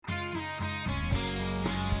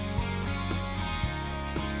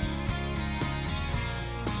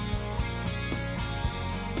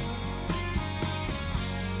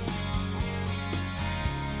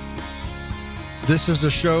This is a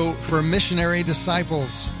show for missionary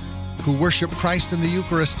disciples who worship Christ in the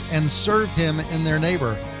Eucharist and serve Him in their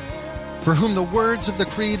neighbor, for whom the words of the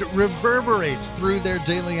Creed reverberate through their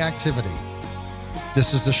daily activity.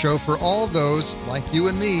 This is the show for all those, like you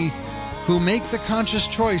and me, who make the conscious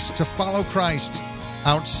choice to follow Christ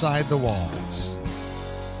outside the walls.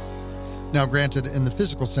 Now, granted, in the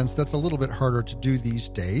physical sense, that's a little bit harder to do these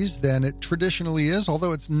days than it traditionally is,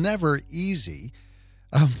 although it's never easy.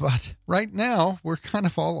 But right now, we're kind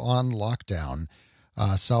of all on lockdown,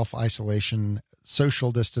 self-isolation,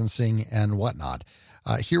 social distancing, and whatnot.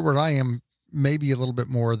 Here where I am, maybe a little bit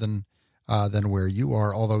more than where you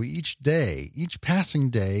are, although each passing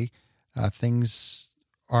day, things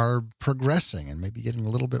are progressing and maybe getting a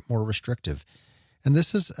little bit more restrictive. And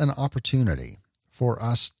this is an opportunity for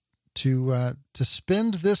us to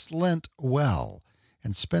spend this Lent well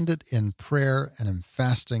and spend it in prayer and in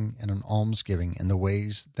fasting and in almsgiving in the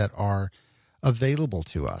ways that are available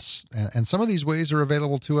to us. And some of these ways are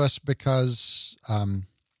available to us because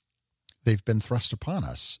they've been thrust upon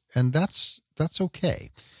us, and that's okay.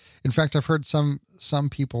 In fact, I've heard some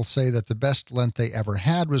people say that the best Lent they ever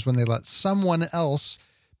had was when they let someone else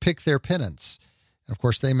pick their penance. And of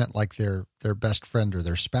course, they meant like their best friend or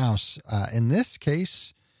their spouse. In this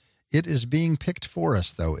case, it is being picked for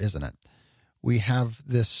us, though, isn't it? We have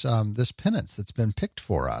this penance that's been picked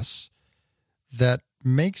for us that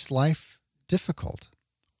makes life difficult.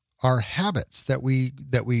 Our habits that we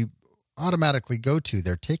automatically go to,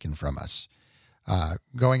 they're taken from us.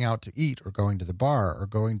 Going out to eat, or going to the bar, or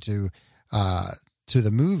going to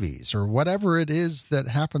the movies, or whatever it is that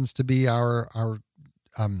happens to be our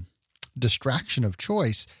distraction of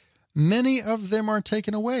choice, many of them are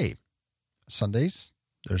taken away. Sundays,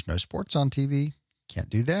 there's no sports on TV. Can't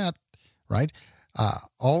do that, right?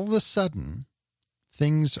 All of a sudden,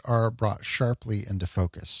 things are brought sharply into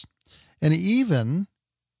focus. And even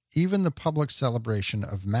the public celebration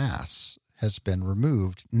of Mass has been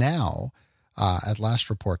removed now, at last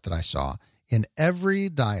report that I saw, in every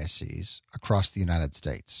diocese across the United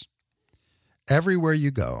States. Everywhere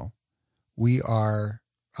you go, we are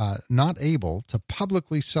not able to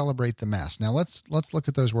publicly celebrate the Mass. Now, let's look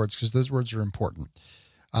at those words, because those words are important.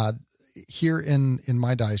 Here in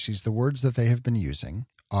my diocese, the words that they have been using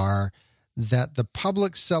are that the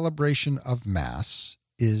public celebration of Mass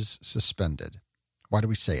is suspended. Why do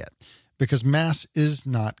we say it? Because Mass is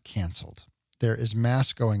not canceled. There is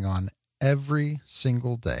Mass going on every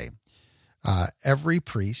single day. Every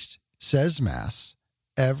priest says Mass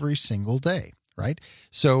every single day, right?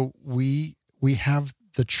 So we have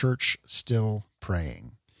the church still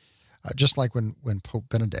praying. Just like when Pope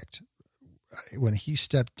Benedict, when he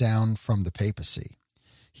stepped down from the papacy,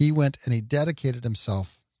 he went and he dedicated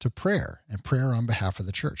himself to prayer and prayer on behalf of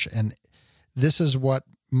the church. And this is what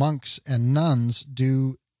monks and nuns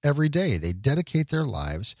do every day. They dedicate their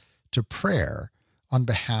lives to prayer on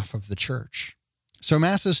behalf of the church. So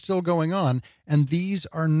Mass is still going on, and these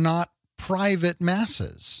are not private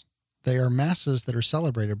Masses. They are Masses that are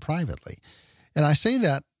celebrated privately. And I say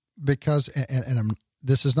that because,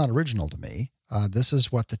 this is not original to me, this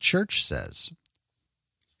is what the Church says.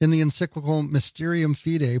 In the encyclical Mysterium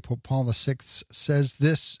Fidei, Pope Paul VI says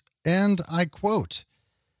this, and I quote,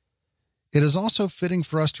 "It is also fitting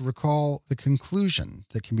for us to recall the conclusion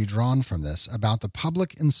that can be drawn from this about the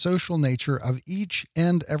public and social nature of each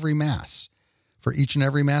and every Mass. For each and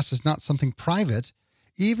every Mass is not something private,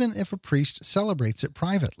 even if a priest celebrates it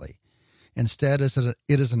privately. Instead, it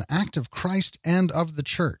is an act of Christ and of the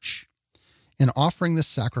Church. In offering this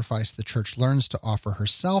sacrifice, the Church learns to offer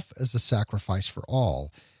herself as a sacrifice for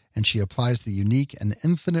all, and she applies the unique and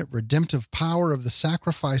infinite redemptive power of the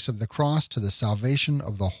sacrifice of the cross to the salvation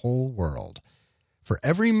of the whole world. For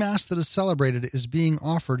every Mass that is celebrated is being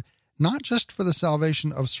offered not just for the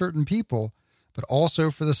salvation of certain people, but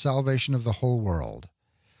also for the salvation of the whole world.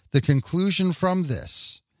 The conclusion from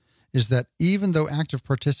this is that even though active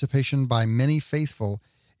participation by many faithful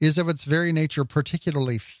is of its very nature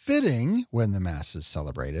particularly fitting when the Mass is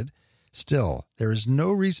celebrated, still, there is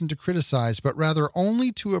no reason to criticize, but rather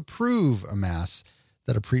only to approve a Mass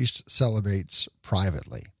that a priest celebrates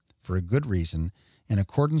privately, for a good reason, in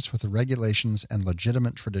accordance with the regulations and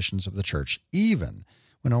legitimate traditions of the Church, even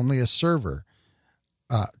when only a server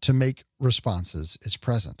to make responses is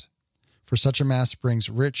present. For such a Mass brings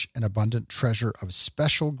rich and abundant treasure of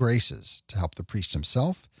special graces to help the priest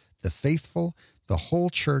himself, the faithful, the whole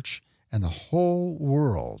Church, and the whole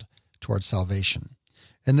world toward salvation.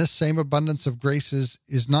 And this same abundance of graces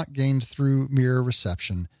is not gained through mere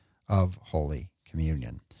reception of Holy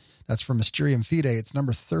Communion." That's from Mysterium Fidei. It's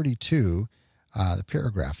number 32, the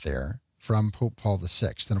paragraph there, from Pope Paul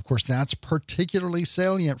VI. And of course, that's particularly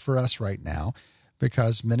salient for us right now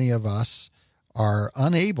because many of us are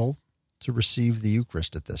unable to receive the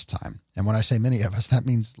Eucharist at this time. And when I say many of us, that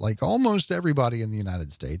means like almost everybody in the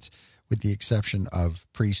United States, with the exception of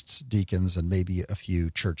priests, deacons, and maybe a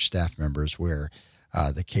few church staff members where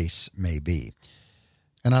the case may be.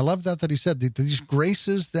 And I love that he said that these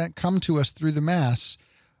graces that come to us through the Mass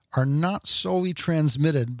are not solely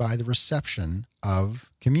transmitted by the reception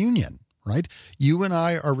of communion, right? You and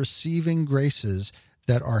I are receiving graces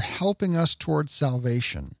that are helping us towards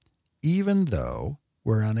salvation, even though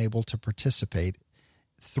we're unable to participate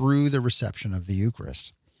through the reception of the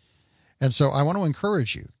Eucharist. And so I want to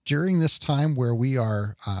encourage you, during this time where we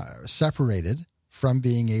are separated from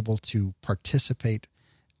being able to participate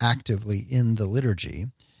actively in the liturgy,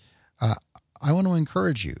 I want to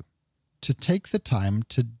encourage you to take the time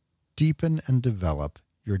to deepen and develop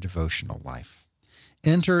your devotional life.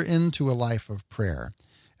 Enter into a life of prayer.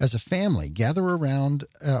 As a family, gather around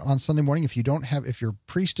on Sunday morning. If your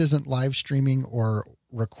priest isn't live streaming or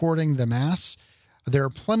recording the Mass, there are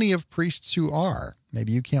plenty of priests who are.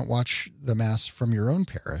 Maybe you can't watch the Mass from your own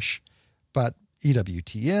parish, but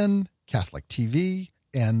EWTN, Catholic TV,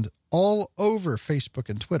 and all over Facebook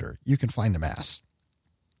and Twitter, you can find a Mass.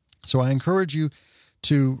 So I encourage you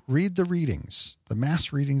to read the readings, the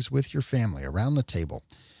Mass readings with your family around the table,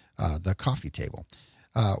 the coffee table.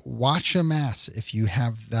 Watch a Mass if you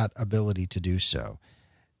have that ability to do so,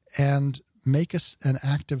 and make us an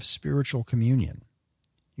act of spiritual communion.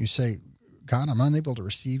 You say, God, I'm unable to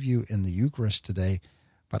receive you in the Eucharist today,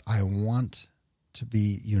 but I want to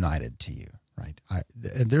be united to you, right?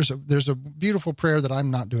 And there's a beautiful prayer that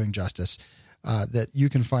I'm not doing justice that you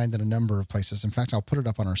can find in a number of places. In fact, I'll put it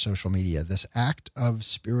up on our social media, this act of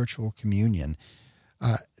spiritual communion,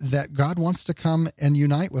 that God wants to come and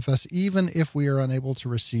unite with us, even if we are unable to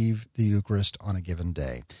receive the Eucharist on a given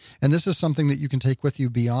day. And this is something that you can take with you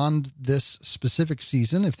beyond this specific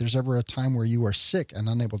season. If there's ever a time where you are sick and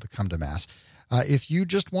unable to come to Mass, if you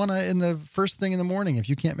just want to, in the first thing in the morning, if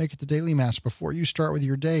you can't make it to daily Mass before you start with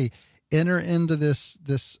your day, enter into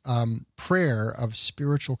this prayer of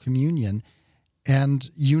spiritual communion and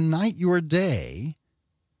unite your day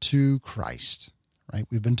to Christ. Right?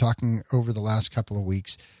 We've been talking over the last couple of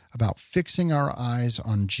weeks about fixing our eyes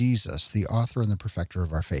on Jesus, the author and the perfecter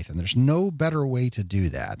of our faith. And there's no better way to do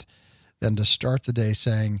that than to start the day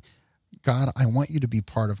saying, God, I want you to be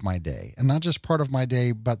part of my day. And not just part of my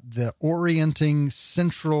day, but the orienting,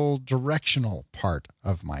 central, directional part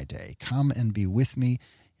of my day. Come and be with me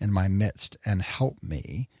in my midst and help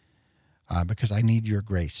me because I need your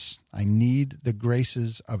grace. I need the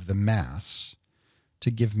graces of the Mass to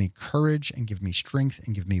give me courage and give me strength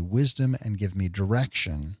and give me wisdom and give me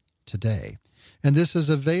direction today. And this is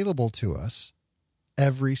available to us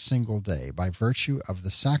every single day by virtue of the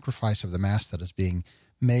sacrifice of the Mass that is being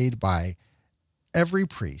made by every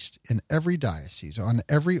priest in every diocese on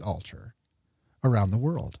every altar around the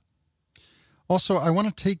world. Also, I want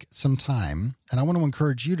to take some time, and I want to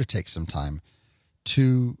encourage you to take some time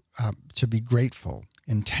to be grateful,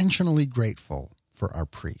 intentionally grateful for our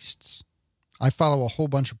priests. I follow a whole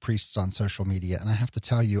bunch of priests on social media, and I have to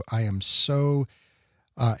tell you, I am so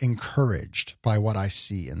encouraged by what I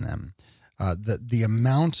see in them. The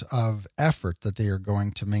amount of effort that they are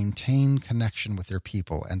going to maintain connection with their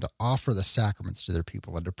people and to offer the sacraments to their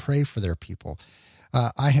people and to pray for their people.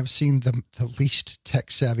 I have seen the least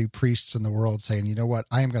tech-savvy priests in the world saying, you know what,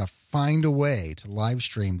 I am going to find a way to live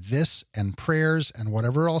stream this and prayers and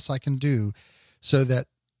whatever else I can do so that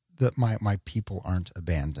my people aren't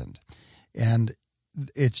abandoned. And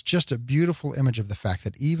it's just a beautiful image of the fact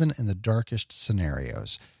that even in the darkest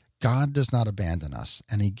scenarios, God does not abandon us,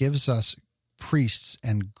 and he gives us priests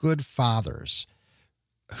and good fathers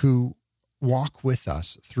who walk with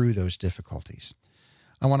us through those difficulties.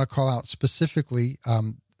 I want to call out specifically,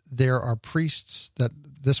 there are priests that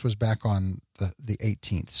this was back on the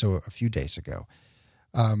 18th, so a few days ago.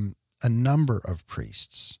 A number of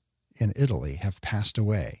priests in Italy have passed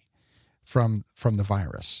away from the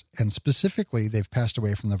virus. And specifically, they've passed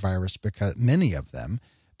away from the virus because many of them,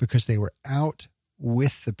 because they were out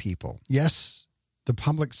with the people. Yes, the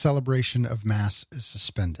public celebration of Mass is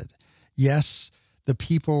suspended. Yes, the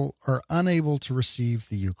people are unable to receive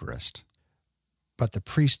the Eucharist, but the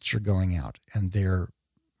priests are going out and they're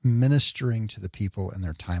ministering to the people in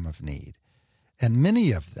their time of need. And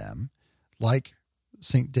many of them, like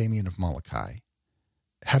St. Damien of Molokai,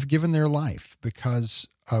 have given their life because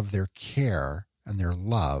of their care and their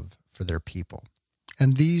love for their people.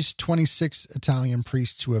 And these 26 Italian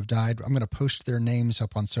priests who have died, I'm going to post their names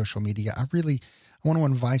up on social media. I want to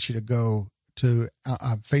invite you to go to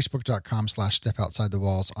Facebook.com/Step Outside the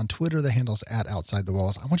Walls. On Twitter, the handle's @Outside the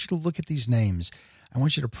Walls. I want you to look at these names. I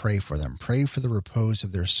want you to pray for them. Pray for the repose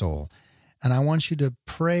of their soul. And I want you to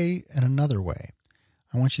pray in another way.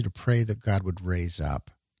 I want you to pray that God would raise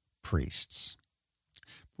up priests.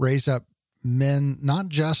 Raise up men, not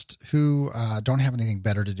just who don't have anything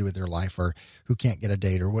better to do with their life or who can't get a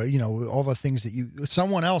date or what, all the things that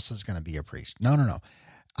someone else is going to be a priest. No.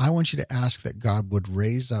 I want you to ask that God would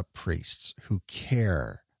raise up priests who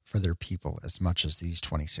care for their people as much as these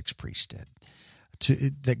 26 priests did.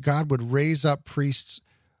 That God would raise up priests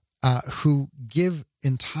who give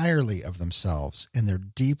entirely of themselves in their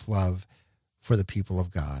deep love for the people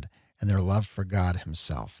of God and their love for God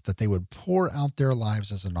himself, that they would pour out their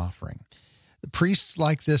lives as an offering. The priests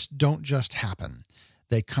like this don't just happen.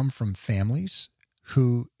 They come from families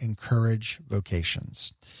who encourage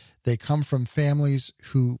vocations. They come from families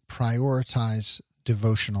who prioritize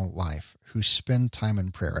devotional life, who spend time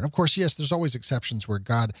in prayer. And of course, yes, there's always exceptions where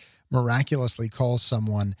God miraculously calls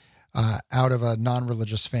someone out of a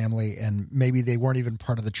non-religious family, and maybe they weren't even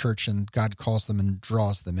part of the church, and God calls them and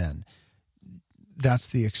draws them in. That's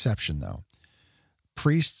the exception, though.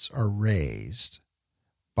 Priests are raised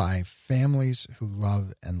by families who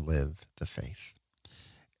love and live the faith.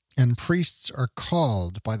 And priests are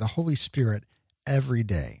called by the Holy Spirit every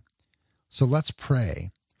day. So let's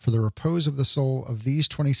pray for the repose of the soul of these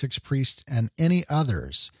 26 priests and any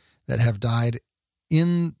others that have died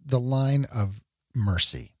in the line of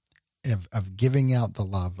mercy, of giving out the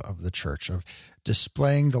love of the church, of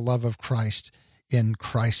displaying the love of Christ in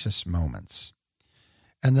crisis moments.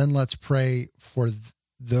 And then let's pray for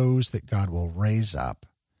those that God will raise up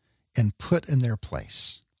and put in their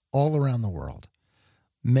place all around the world,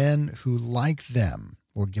 men who, like them,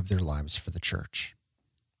 will give their lives for the church.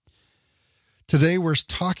 Today, we're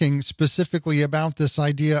talking specifically about this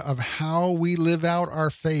idea of how we live out our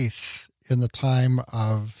faith in the time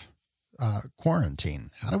of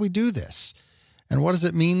quarantine. How do we do this? And what does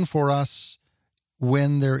it mean for us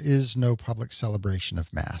when there is no public celebration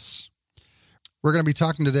of Mass? We're going to be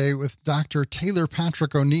talking today with Dr. Taylor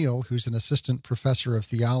Patrick O'Neill, who's an assistant professor of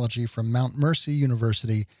theology from Mount Mercy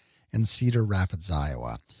University in Cedar Rapids,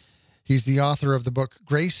 Iowa. He's the author of the book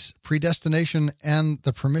Grace, Predestination, and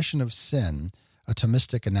the Permission of Sin, a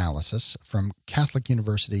Thomistic Analysis from Catholic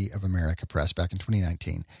University of America Press back in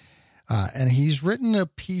 2019. And he's written a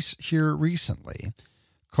piece here recently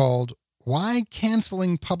called Why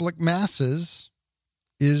Canceling Public Masses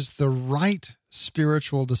is the Right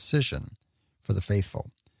Spiritual Decision for the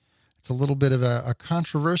Faithful. It's a little bit of a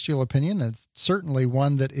controversial opinion, and it's certainly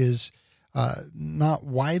one that is not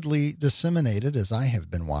widely disseminated, as I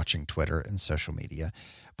have been watching Twitter and social media.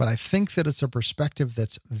 But I think that it's a perspective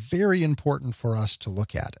that's very important for us to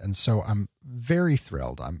look at. And so I'm very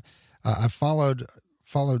thrilled. I've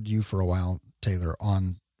followed you for a while, Taylor,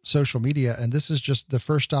 on social media, and this is just the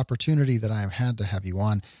first opportunity that I have had to have you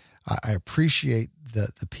on. I appreciate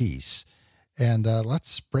the piece, and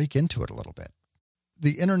let's break into it a little bit.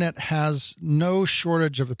 The internet has no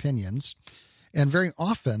shortage of opinions, and very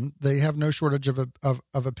often they have no shortage of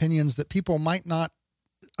opinions that people might not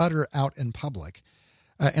utter out in public.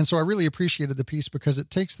 And so I really appreciated the piece because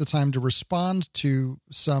it takes the time to respond to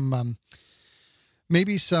some,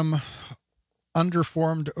 maybe some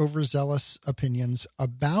underformed, overzealous opinions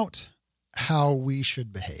about how we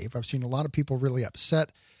should behave. I've seen a lot of people really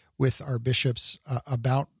upset with our bishops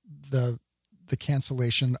about the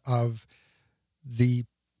cancellation of the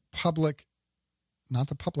public, not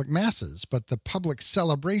the public masses, but the public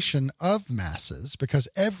celebration of masses, because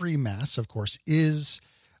every mass, of course, is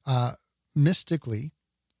mystically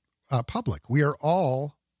public. We are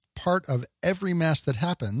all part of every mass that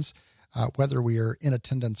happens, whether we are in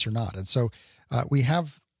attendance or not. And so we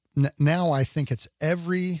have now, I think it's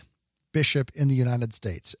every bishop in the United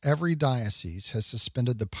States, every diocese has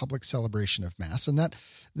suspended the public celebration of Mass, and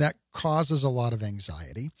that causes a lot of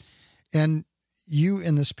anxiety. And you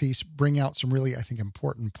in this piece bring out some really, I think,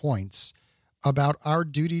 important points about our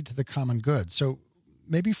duty to the common good. So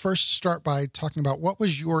maybe first start by talking about what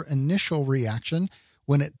was your initial reaction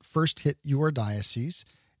when it first hit your diocese,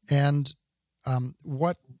 and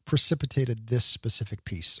what precipitated this specific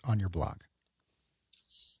piece on your blog?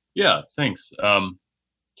 Yeah, thanks.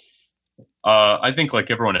 I think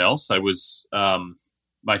like everyone else, I was,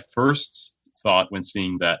 my first thought when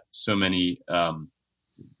seeing that so many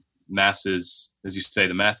masses, as you say,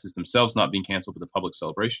 the masses themselves not being canceled, but the public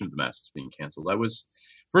celebration of the masses being canceled, I was,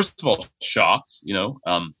 first of all, shocked.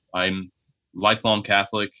 I'm lifelong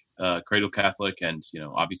Catholic, cradle Catholic, and,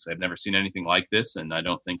 obviously I've never seen anything like this. And I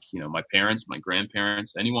don't think, my parents, my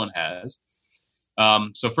grandparents, anyone has.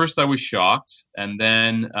 So first I was shocked, and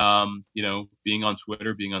then, being on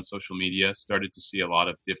Twitter, being on social media, started to see a lot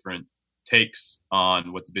of different takes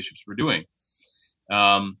on what the bishops were doing.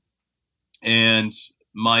 And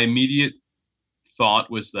my immediate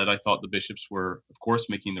thought was that I thought the bishops were, of course,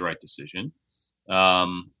 making the right decision.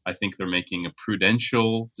 I think they're making a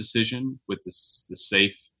prudential decision with the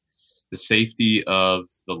safety of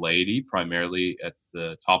the laity, primarily at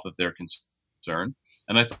the top of their concern.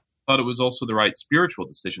 And I thought it was also the right spiritual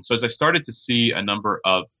decision. So as I started to see a number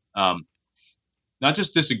of not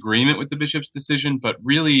just disagreement with the bishop's decision, but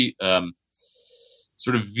really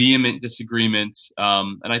sort of vehement disagreement,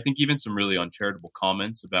 and I think even some really uncharitable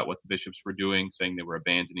comments about what the bishops were doing, saying they were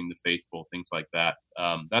abandoning the faithful, things like that.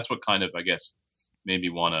 That's what kind of, I guess, made me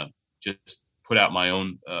want to just put out my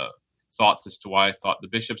own thoughts as to why I thought the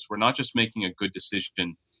bishops were not just making a good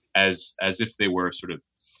decision as if they were sort of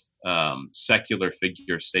secular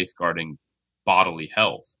figures safeguarding bodily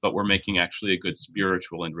health, but were making actually a good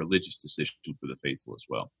spiritual and religious decision for the faithful as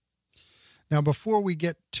well. Now, before we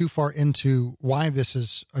get too far into why this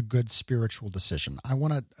is a good spiritual decision, I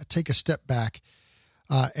want to take a step back.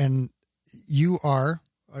 And you are,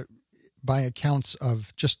 by accounts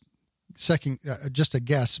of just a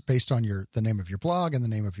guess based on the name of your blog and the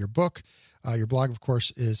name of your book. Your blog, of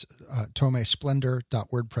course, is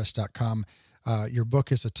tomesplendor.wordpress.com. Your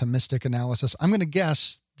book is a Thomistic analysis. I'm going to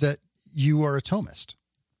guess that you are a Thomist.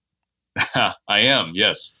 I am,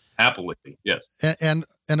 yes. Happily, yes. And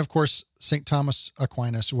of course, St. Thomas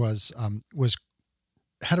Aquinas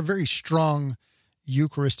had a very strong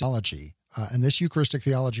Eucharistic theology. And this Eucharistic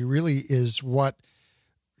theology really is what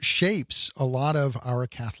shapes a lot of our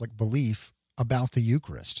Catholic belief about the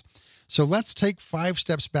Eucharist. So let's take 5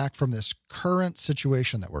 steps back from this current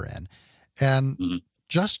situation that we're in and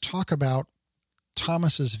just talk about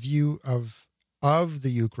Thomas's view of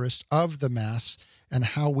the Eucharist, of the Mass, and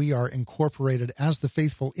how we are incorporated as the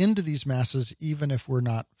faithful into these Masses, even if we're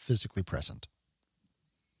not physically present.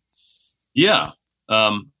 Yeah.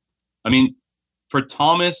 For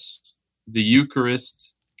Thomas, the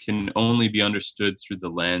Eucharist can only be understood through the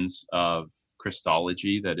lens of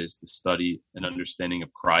Christology, that is the study and understanding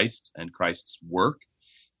of Christ and Christ's work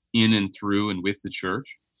in and through and with the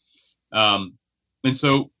Church. And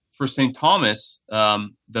so for St. Thomas,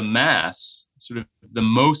 the Mass, sort of the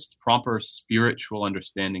most proper spiritual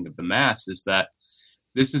understanding of the Mass, is that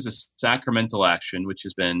this is a sacramental action which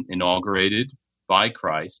has been inaugurated by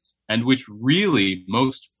Christ, and which really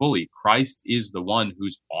most fully Christ is the one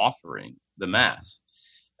who's offering the Mass.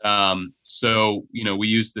 So, we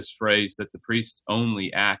use this phrase that the priest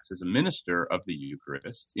only acts as a minister of the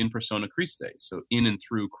Eucharist in persona Christi, so in and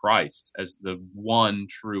through Christ as the one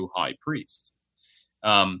true high priest.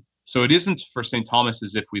 So it isn't for St. Thomas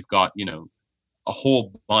as if we've got, a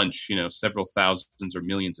whole bunch, several thousands or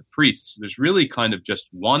millions of priests. There's really kind of just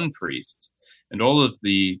one priest, and all of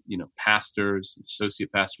the, pastors,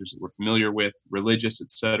 associate pastors that we're familiar with, religious,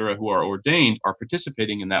 etc., who are ordained, are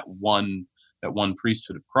participating in that one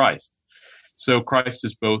priesthood of Christ. So Christ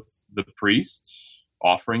is both the priest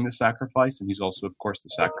offering the sacrifice, and he's also, of course, the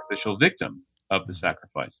sacrificial victim of the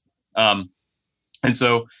sacrifice. And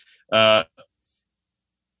so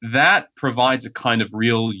that provides a kind of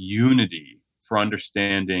real unity for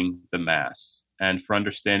understanding the Mass and for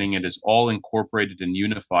understanding it as all incorporated and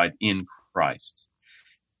unified in Christ.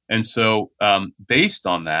 And so based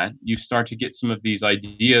on that, you start to get some of these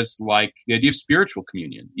ideas, like the idea of spiritual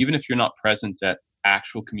communion. Even if you're not present at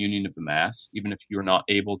actual communion of the Mass, even if you're not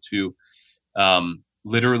able to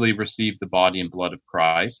literally receive the body and blood of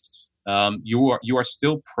Christ, you are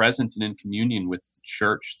still present and in communion with the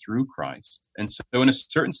Church through Christ. And so in a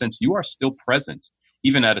certain sense, you are still present,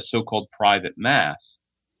 even at a so-called private Mass.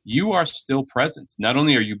 You are still present. Not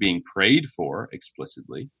only are you being prayed for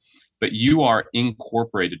explicitly, but you are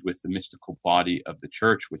incorporated with the mystical body of the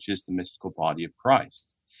Church, which is the mystical body of Christ.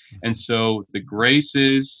 And so the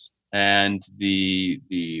graces and the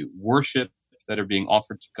worship that are being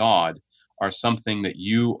offered to God are something that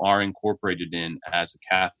you are incorporated in as a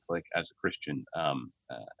Catholic, as a Christian,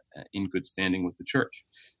 in good standing with the Church.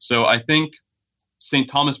 So I think St.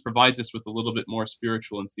 Thomas provides us with a little bit more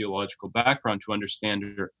spiritual and theological background to understand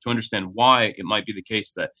why it might be the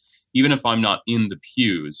case that even if I'm not in the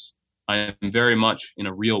pews, I am very much in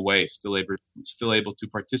a real way still able to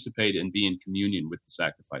participate and be in communion with the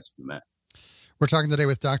sacrifice of the Mass. We're talking today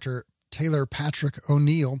with Dr. Taylor Patrick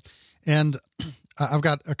O'Neill, and I've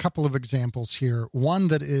got a couple of examples here. One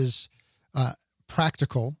that is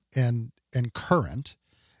practical and current,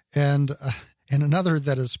 and another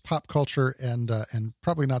that is pop culture and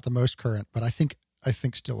probably not the most current, but I think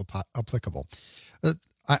still applicable.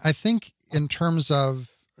 I think in terms of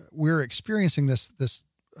we're experiencing this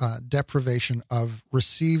deprivation of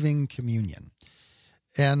receiving communion,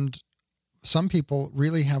 and some people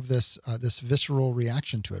really have this visceral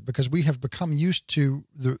reaction to it because we have become used to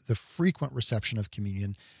the frequent reception of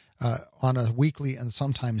communion on a weekly and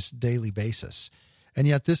sometimes daily basis, and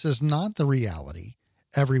yet this is not the reality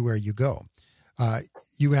everywhere you go.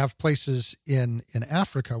 You have places in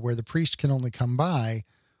Africa where the priest can only come by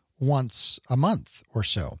once a month or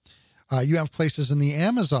so. You have places in the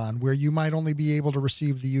Amazon where you might only be able to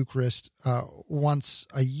receive the Eucharist once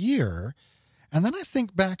a year. And then I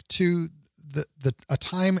think back to a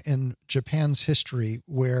time in Japan's history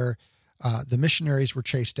where the missionaries were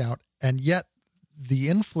chased out, and yet the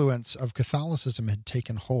influence of Catholicism had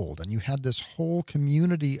taken hold. And you had this whole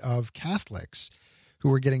community of Catholics who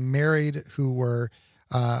were getting married, who were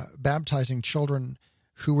baptizing children,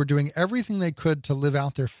 who were doing everything they could to live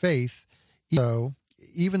out their faith,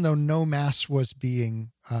 even though no mass was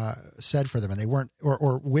being said for them, and they weren't,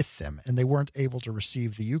 or with them, and they weren't able to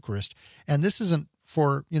receive the Eucharist. And this isn't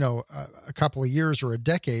for a couple of years or a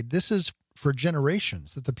decade. This is for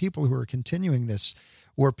generations. That the people who are continuing this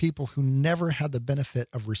were people who never had the benefit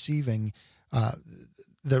of receiving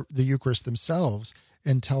the Eucharist themselves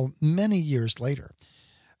until many years later.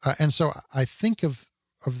 And so I think of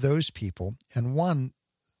those people, and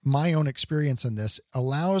my own experience in this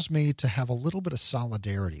allows me to have a little bit of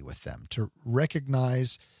solidarity with them, to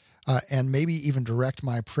recognize and maybe even direct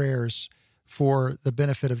my prayers for the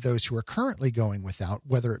benefit of those who are currently going without,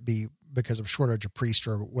 whether it be because of shortage of priests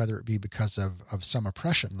or whether it be because of some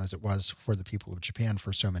oppression, as it was for the people of Japan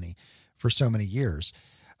for so many years.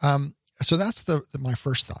 So that's my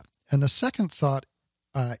first thought. And the second thought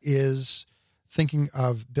is thinking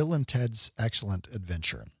of Bill and Ted's Excellent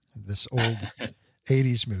Adventure, this old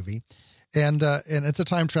 80s movie. And it's a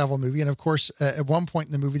time travel movie. And of course, at one point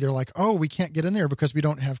in the movie, they're like, oh, we can't get in there because we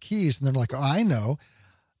don't have keys. And they're like, oh, I know.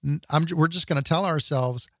 We're just going to tell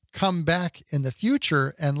ourselves, come back in the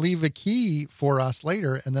future and leave a key for us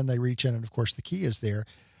later. And then they reach in, and of course, the key is there.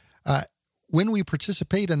 When we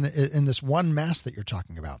participate in this one mass that you're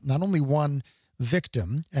talking about, not only one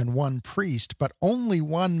victim and one priest, but only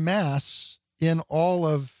one mass in all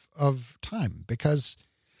of time, because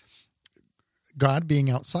God, being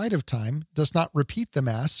outside of time, does not repeat the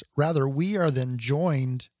mass. Rather, we are then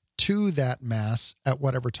joined to that mass at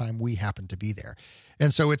whatever time we happen to be there.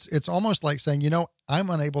 And so it's almost like saying, I'm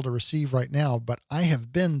unable to receive right now, but I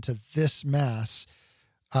have been to this mass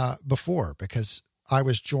before because I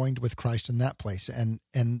was joined with Christ in that place.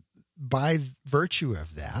 And by virtue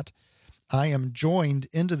of that, I am joined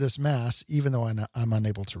into this mass, even though I'm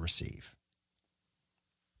unable to receive.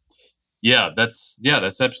 Yeah, that's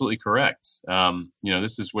absolutely correct.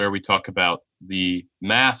 This is where we talk about the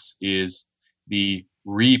Mass is the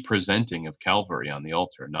representing of Calvary on the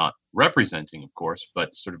altar, not representing, of course,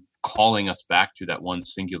 but sort of calling us back to that one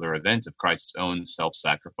singular event of Christ's own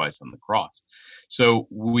self-sacrifice on the cross. So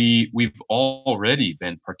we've already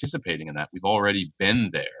been participating in that. We've already been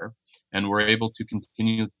there, and we're able to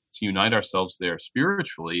continue to unite ourselves there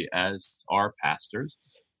spiritually as our pastors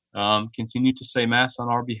continue to say Mass on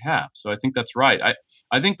our behalf. So I think that's right.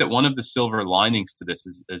 I think that one of the silver linings to this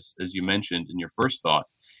is, as you mentioned in your first thought,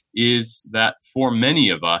 is that for many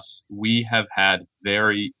of us, we have had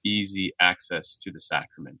very easy access to the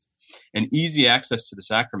sacrament. And easy access to the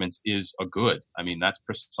sacraments is a good. I mean, that's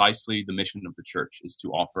precisely the mission of the Church, is to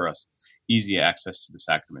offer us easy access to the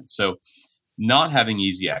sacraments. So not having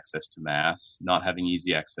easy access to Mass, not having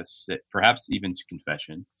easy access, perhaps even to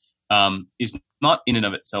confession, is not in and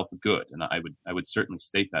of itself good. And I would certainly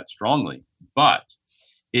state that strongly. But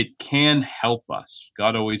it can help us.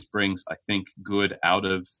 God always brings, I think, good out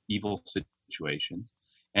of evil situations.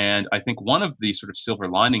 And I think one of the sort of silver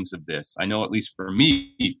linings of this, I know at least for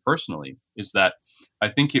me personally, is that I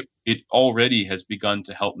think it already has begun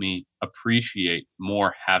to help me appreciate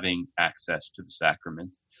more having access to the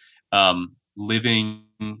sacrament. Living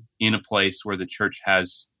in a place where the Church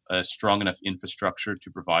has a strong enough infrastructure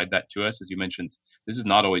to provide that to us. As you mentioned, this is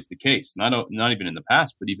not always the case, not even in the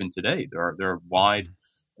past, but even today. There are wide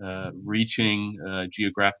reaching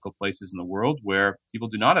geographical places in the world where people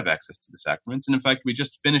do not have access to the sacraments. And in fact, we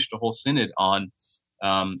just finished a whole synod on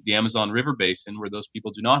the Amazon River Basin, where those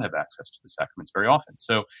people do not have access to the sacraments very often.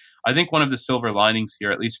 So I think one of the silver linings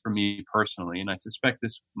here, at least for me personally, and I suspect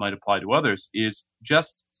this might apply to others, is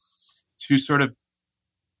just to sort of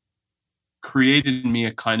create in me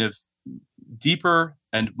a kind of deeper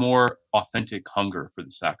and more authentic hunger for the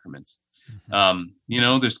sacraments.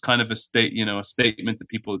 Mm-hmm. There's kind of a statement that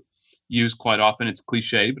people use quite often. It's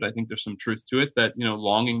cliche, but I think there's some truth to it that,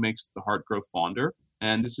 longing makes the heart grow fonder.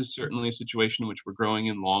 And this is certainly a situation in which we're growing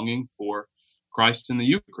and longing for Christ in the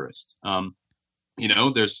Eucharist.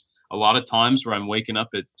 There's a lot of times where I'm waking up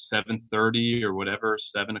at 7:30 or whatever,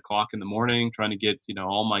 7 o'clock in the morning, trying to get,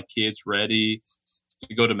 all my kids ready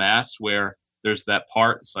to go to Mass, where there's that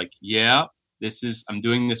part. It's like, yeah, I'm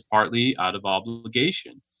doing this partly out of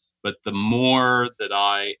obligation. But the more that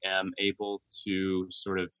I am able to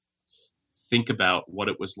sort of think about what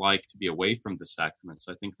it was like to be away from the sacraments,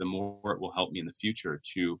 I think the more it will help me in the future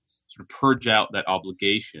to sort of purge out that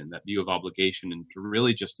obligation, that view of obligation, and to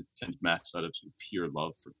really just attend Mass out of sort of pure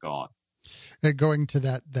love for God. Going to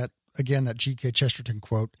that again, that G.K. Chesterton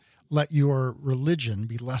quote, let your religion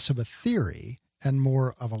be less of a theory and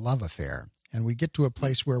more of a love affair. And we get to a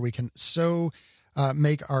place where we can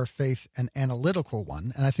make our faith an analytical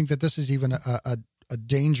one. And I think that this is even a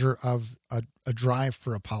danger of a drive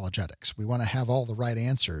for apologetics. We want to have all the right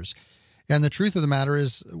answers. And the truth of the matter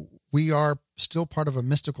is we are still part of a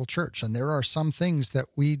mystical church, and there are some things that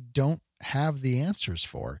we don't have the answers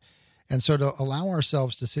for. And so to allow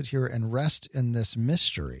ourselves to sit here and rest in this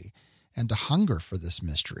mystery and to hunger for this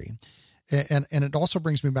mystery. And it also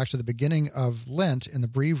brings me back to the beginning of Lent in the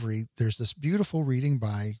Breviary. There's this beautiful reading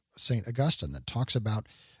by St. Augustine that talks about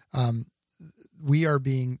the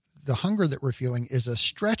hunger that we're feeling is a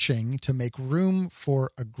stretching to make room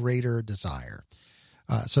for a greater desire.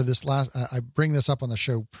 So I bring this up on the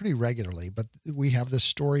show pretty regularly, but we have this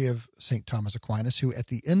story of St. Thomas Aquinas, who at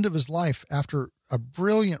the end of his life, after a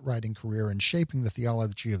brilliant writing career and shaping the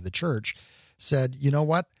theology of the church, said, you know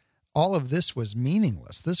what? All of this was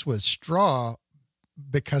meaningless. This was straw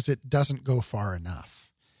because it doesn't go far enough.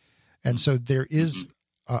 And so there is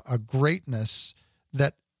a greatness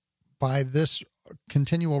that by this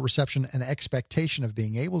continual reception and expectation of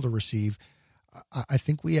being able to receive, I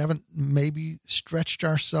think we haven't maybe stretched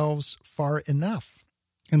ourselves far enough.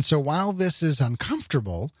 And so while this is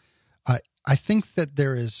uncomfortable, I think that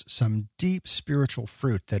there is some deep spiritual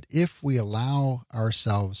fruit that if we allow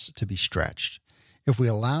ourselves to be stretched, if we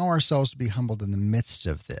allow ourselves to be humbled in the midst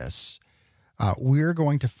of this, we're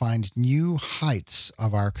going to find new heights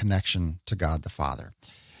of our connection to God the Father.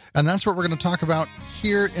 And that's what we're going to talk about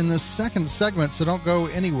here in this second segment, so don't go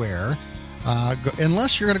anywhere.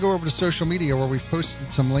 Unless you're going to go over to social media where we've posted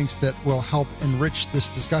some links that will help enrich this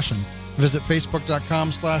discussion. Visit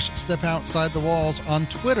facebook.com/StepOutsideTheWalls. On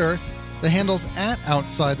Twitter, the handle's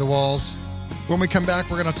 @OutsideTheWalls. When we come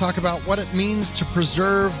back, we're going to talk about what it means to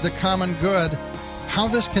preserve the common good, how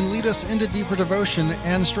this can lead us into deeper devotion,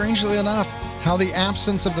 and strangely enough, how the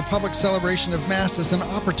absence of the public celebration of Mass is an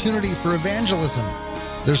opportunity for evangelism.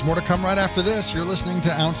 There's more to come right after this. You're listening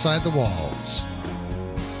to Outside the Walls.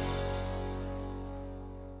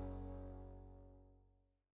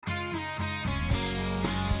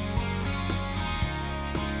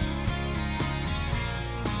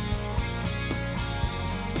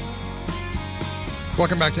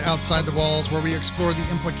 Welcome back to Outside the Walls, where we explore the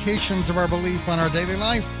implications of our belief on our daily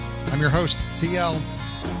life. I'm your host, TL.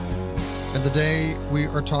 And today we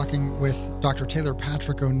are talking with Dr. Taylor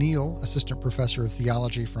Patrick O'Neill, Assistant Professor of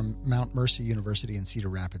Theology from Mount Mercy University in Cedar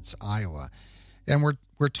Rapids, Iowa. And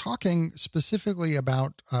we're talking specifically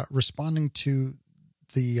about responding to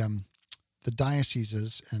the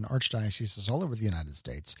dioceses and archdioceses all over the United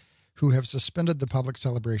States who have suspended the public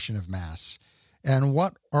celebration of Mass. And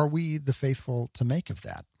what are we, the faithful, to make of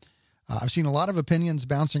that? I've seen a lot of opinions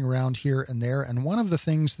bouncing around here and there, and one of the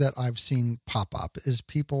things that I've seen pop up is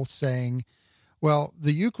people saying, well,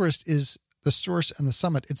 the Eucharist is the source and the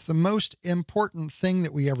summit. It's the most important thing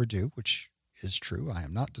that we ever do, which is true. I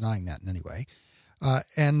am not denying that in any way.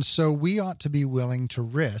 And so we ought to be willing to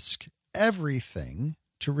risk everything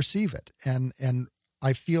to receive it. And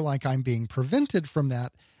I feel like I'm being prevented from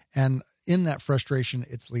that, and in that frustration,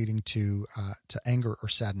 it's leading to anger or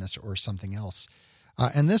sadness or something else.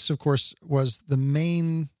 And this, of course, was the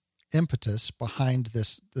main impetus behind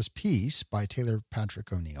this piece by Taylor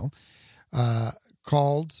Patrick O'Neill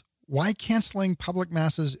called "Why Canceling Public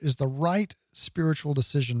Masses is the Right Spiritual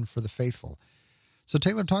Decision for the Faithful." So,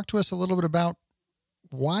 Taylor, talk to us a little bit about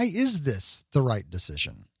why is this the right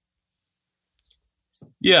decision?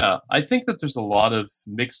 Yeah, I think that there's a lot of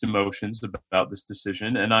mixed emotions about this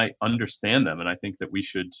decision, and I understand them, and I think that we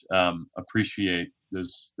should appreciate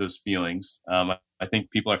those feelings. I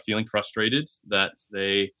think people are feeling frustrated that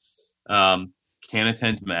they can't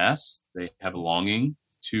attend Mass. They have a longing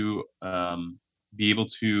to be able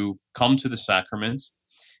to come to the sacraments,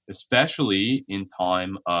 especially in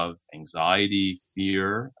time of anxiety,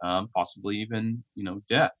 fear, possibly even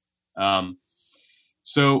death.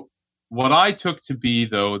 So what I took to be,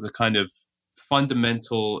 though, the kind of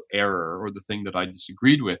fundamental error, or the thing that I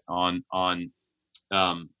disagreed with on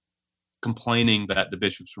complaining that the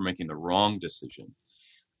bishops were making the wrong decision,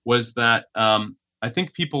 was that I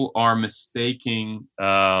think people are mistaking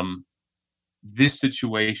this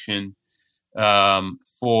situation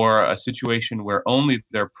for a situation where only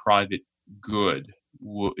their private good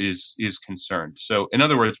is concerned. So, in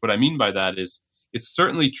other words, what I mean by that is it's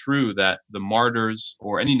certainly true that the martyrs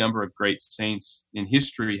or any number of great saints in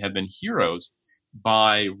history have been heroes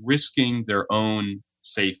by risking their own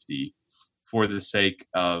safety for the sake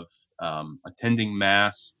of attending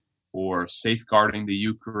Mass or safeguarding the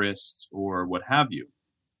Eucharist or what have you.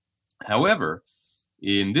 However,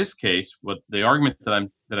 in this case, what the argument that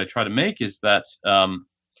I try to make is that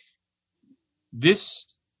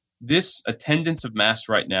this attendance of Mass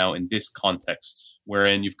right now in this context,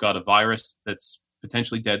 wherein you've got a virus that's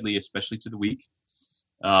potentially deadly, especially to the weak,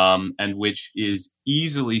 and which is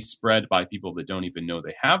easily spread by people that don't even know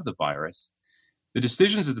they have the virus, the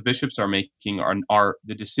decisions that the bishops are making are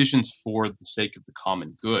the decisions for the sake of the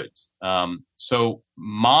common good. So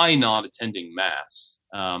my not attending Mass,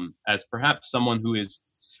 as perhaps someone who is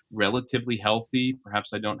relatively healthy,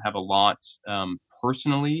 perhaps I don't have a lot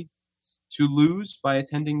personally to lose by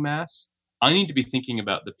attending Mass, I need to be thinking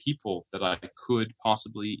about the people that I could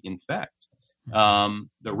possibly infect,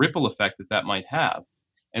 the ripple effect that might have.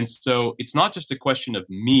 And so it's not just a question of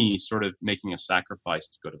me sort of making a sacrifice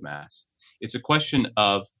to go to Mass. It's a question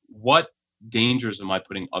of what dangers am I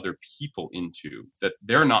putting other people into, that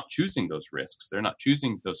they're not choosing those risks. They're not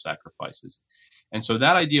choosing those sacrifices. And so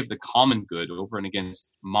that idea of the common good over and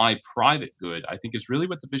against my private good, I think is really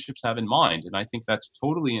what the bishops have in mind. And I think that's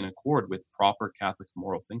totally in accord with proper Catholic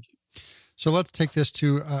moral thinking. So let's take this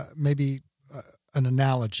to maybe an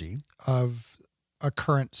analogy of a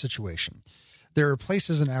current situation. There are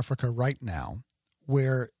places in Africa right now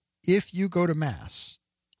where if you go to Mass,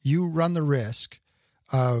 you run the risk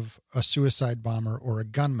of a suicide bomber or a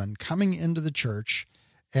gunman coming into the church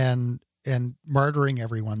and murdering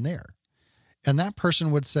everyone there. And that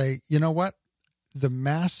person would say, you know what? The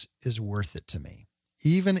Mass is worth it to me.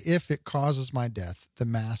 Even if it causes my death, the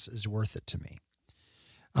Mass is worth it to me.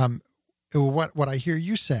 What I hear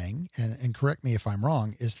you saying, and correct me if I'm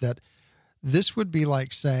wrong, is that this would be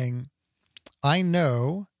like saying, I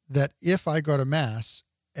know that if I go to Mass,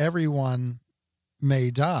 everyone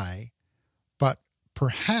may die, but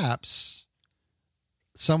perhaps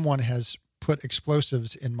someone has put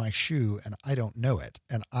explosives in my shoe and I don't know it.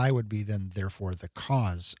 And I would be then, therefore, the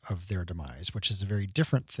cause of their demise, which is a very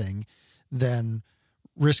different thing than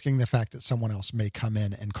risking the fact that someone else may come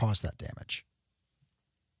in and cause that damage.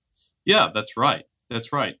 Yeah, that's right.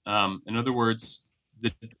 That's right. In other words,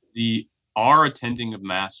 our attending of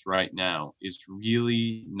Mass right now is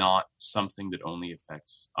really not something that only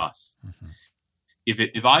affects us. Mm-hmm.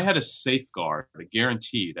 If I had a safeguard, a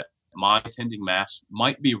guarantee that my attending Mass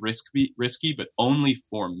might be risky, but only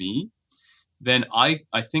for me, then I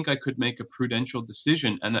think I could make a prudential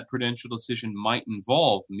decision, and that prudential decision might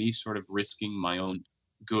involve me sort of risking my own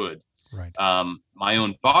good, right? My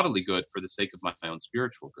own bodily good for the sake of my own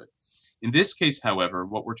spiritual good. In this case, however,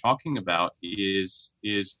 what we're talking about is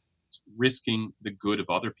risking the good of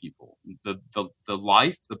other people, the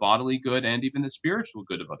life, the bodily good, and even the spiritual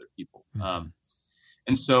good of other people. Mm-hmm.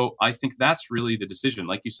 And so I think that's really the decision.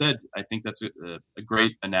 Like you said, I think that's a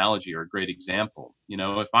great analogy or a great example. You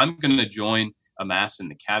know, if I'm going to join a Mass in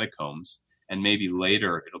the catacombs and maybe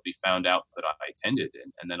later it'll be found out that I attended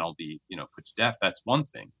and then I'll be, put to death, that's one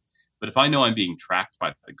thing. But if I know I'm being tracked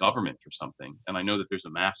by the government or something, and I know that there's a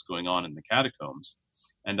Mass going on in the catacombs,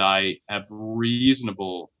 and I have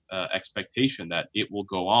reasonable expectation that it will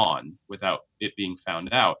go on without it being found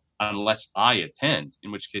out, unless I attend,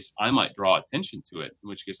 in which case I might draw attention to it, in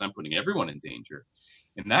which case I'm putting everyone in danger.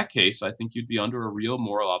 In that case, I think you'd be under a real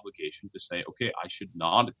moral obligation to say, okay, I should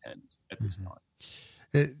not attend at this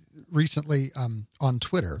time. Recently on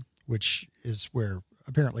Twitter, which is where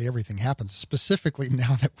apparently everything happens, specifically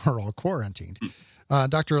now that we're all quarantined,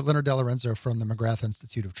 Dr. Leonard DeLorenzo from the McGrath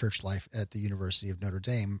Institute of Church Life at the University of Notre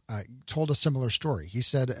Dame told a similar story. He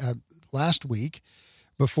said last week,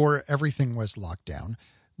 before everything was locked down,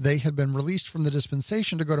 they had been released from the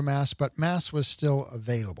dispensation to go to Mass, but Mass was still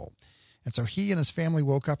available. And so he and his family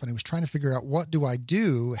woke up and he was trying to figure out, what do I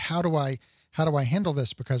do? How do I handle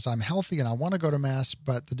this? Because I'm healthy and I want to go to Mass,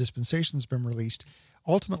 but the dispensation's been released.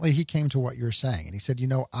 Ultimately, he came to what you're saying. And he said,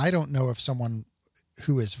 I don't know if someone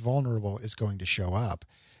who is vulnerable is going to show up.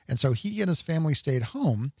 And so he and his family stayed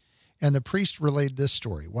home, and the priest relayed this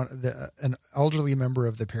story. An elderly member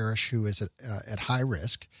of the parish who is at high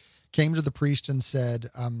risk came to the priest and said,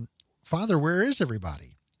 Father, where is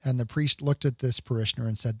everybody? And the priest looked at this parishioner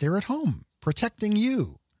and said, they're at home, protecting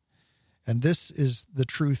you. And this is the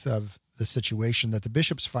truth of the situation that the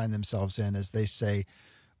bishops find themselves in as they say,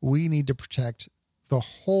 we need to protect the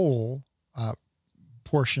whole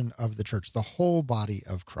portion of the church, the whole body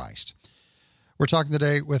of Christ. We're talking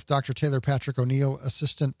today with Dr. Taylor Patrick O'Neill,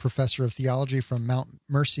 Assistant Professor of Theology from Mount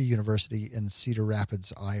Mercy University in Cedar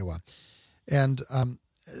Rapids, Iowa. And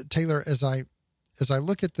Taylor, as I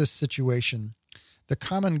look at this situation, the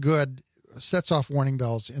common good sets off warning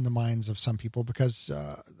bells in the minds of some people because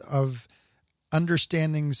of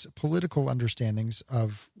political understandings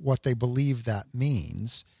of what they believe that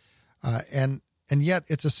means. And yet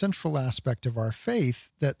it's a central aspect of our faith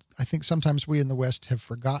that I think sometimes we in the West have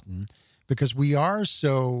forgotten because we are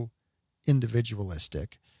so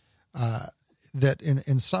individualistic that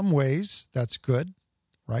in some ways that's good,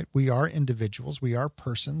 right? We are individuals. We are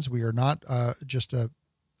persons. We are not just a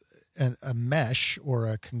mesh or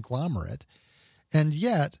a conglomerate. And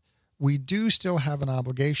yet we do still have an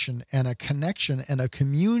obligation and a connection and a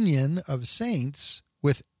communion of saints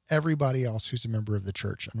with everybody else who's a member of the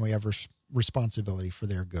church. And we have responsibility for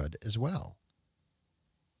their good as well.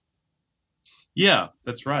 Yeah,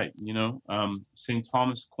 that's right. St.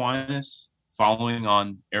 Thomas Aquinas, following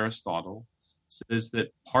on Aristotle, says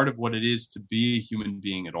that part of what it is to be a human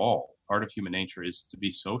being at all, part of human nature is to be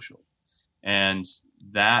social. And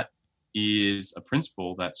that is a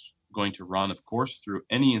principle that's going to run, of course, through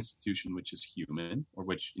any institution which is human or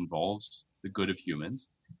which involves the good of humans,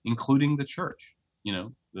 including the church.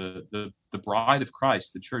 The bride of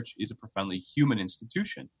Christ, the church, is a profoundly human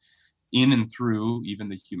institution in and through even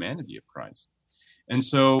the humanity of Christ. And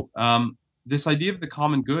so this idea of the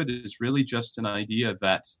common good is really just an idea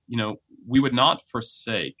that, we would not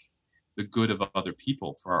forsake the good of other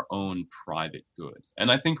people for our own private good.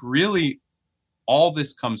 And I think really all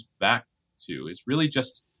this comes back to is really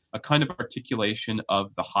just a kind of articulation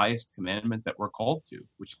of the highest commandment that we're called to,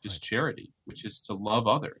 which is charity, which is to love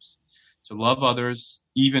others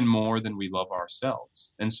even more than we love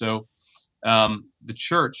ourselves. And so the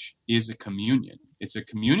church is a communion. It's a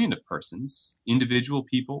communion of persons, individual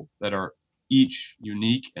people that are each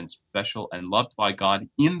unique and special and loved by God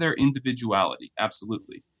in their individuality.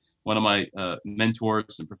 Absolutely. One of my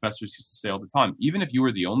mentors and professors used to say all the time, even if you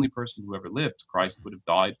were the only person who ever lived, Christ would have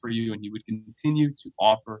died for you, and he would continue to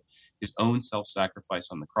offer his own self-sacrifice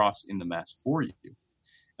on the cross in the Mass for you.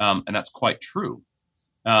 And that's quite true.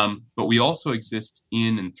 But we also exist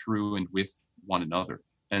in and through and with one another.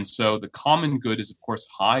 And so the common good is, of course,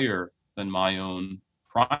 higher than my own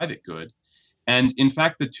private good. And in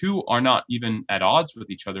fact, the two are not even at odds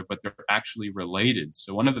with each other, but they're actually related.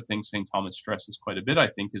 So one of the things St. Thomas stresses quite a bit, I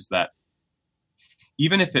think, is that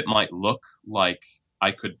even if it might look like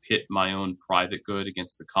I could pit my own private good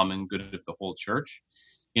against the common good of the whole church,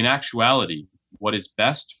 in actuality, what is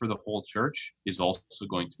best for the whole church is also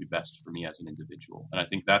going to be best for me as an individual. And I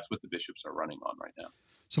think that's what the bishops are running on right now.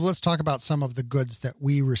 So let's talk about some of the goods that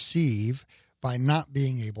we receive by not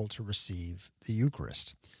being able to receive the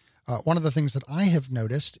Eucharist. One of the things that I have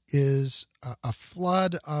noticed is a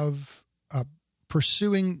flood of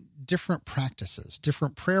pursuing different practices,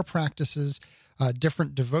 different prayer practices,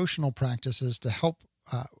 different devotional practices to help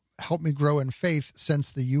me grow in faith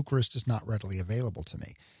since the Eucharist is not readily available to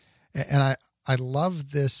me. And I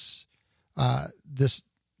love this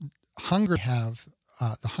hunger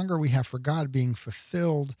the hunger we have for God being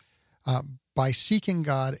fulfilled by seeking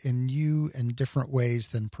God in new and different ways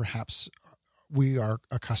than perhaps we are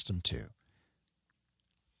accustomed to.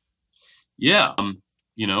 Yeah.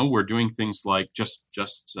 We're doing things like just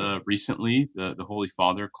recently, the Holy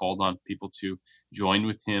Father called on people to join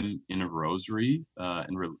with him in a rosary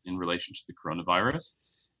in relation to the coronavirus.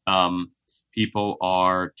 People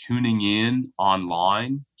are tuning in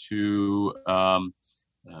online to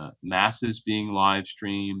masses being live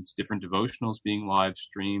streamed, different devotionals being live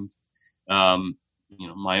streamed.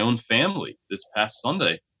 My own family this past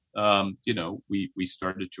Sunday, we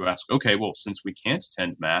started to ask, okay, well, since we can't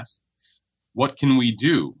attend Mass, what can we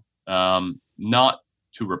do? Not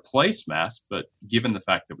to replace Mass, but given the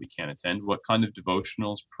fact that we can't attend, what kind of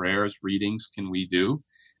devotionals, prayers, readings can we do?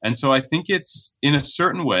 And so I think it's, in a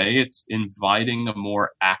certain way, it's inviting a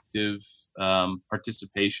more active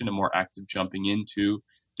participation, a more active jumping into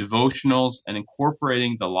devotionals and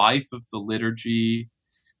incorporating the life of the liturgy,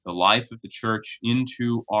 the life of the church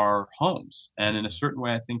into our homes. And in a certain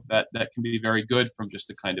way, I think that can be very good from just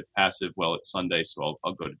a kind of passive, well, it's Sunday, so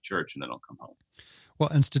I'll go to church and then I'll come home. Well,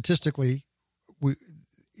 and statistically,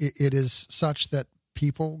 it is such that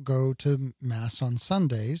people go to Mass on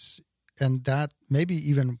Sundays, and that maybe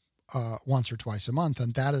even once or twice a month,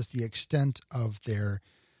 and that is the extent of their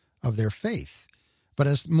faith. But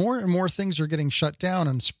as more and more things are getting shut down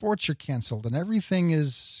and sports are canceled and everything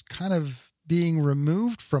is kind of being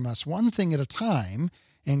removed from us one thing at a time,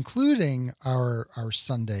 including our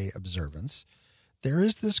Sunday observance, there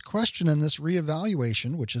is this question and this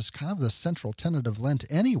reevaluation, which is kind of the central tenet of Lent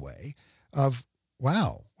anyway, of,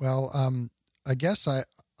 wow, well, I guess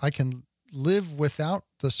I can live without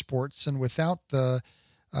the sports and without the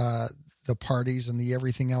parties and the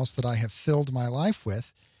everything else that I have filled my life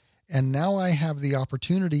with. And now I have the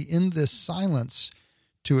opportunity in this silence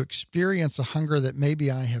to experience a hunger that maybe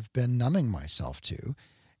I have been numbing myself to,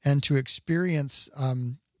 and to experience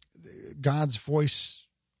God's voice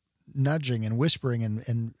nudging and whispering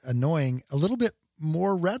and annoying a little bit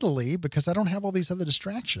more readily because I don't have all these other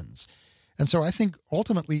distractions. And so I think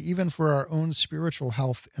ultimately, even for our own spiritual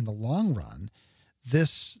health in the long run,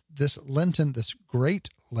 this great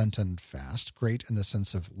Lenten fast, great in the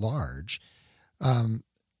sense of large,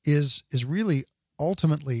 is really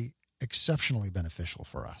ultimately exceptionally beneficial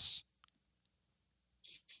for us.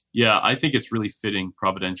 Yeah, I think it's really fitting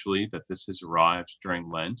providentially that this has arrived during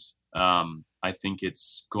Lent. I think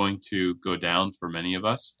it's going to go down for many of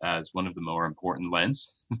us as one of the more important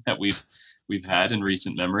Lents that we've had in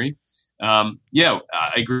recent memory. Yeah,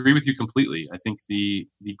 I agree with you completely. I think the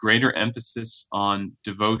greater emphasis on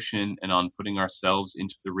devotion and on putting ourselves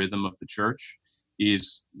into the rhythm of the church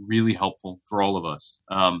is really helpful for all of us.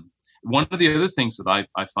 One of the other things that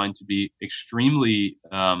I find to be extremely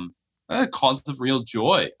a cause of real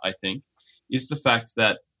joy, I think, is the fact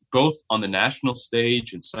that both on the national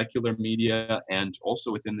stage and secular media and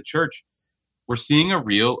also within the church, we're seeing a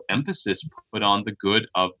real emphasis put on the good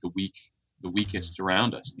of the weak, the weakest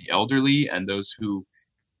around us, the elderly and those who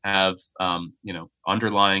have,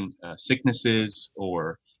 underlying sicknesses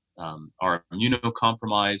or are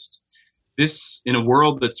immunocompromised. This, in a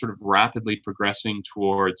world that's sort of rapidly progressing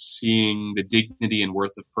towards seeing the dignity and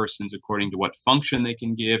worth of persons according to what function they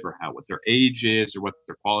can give or what their age is or what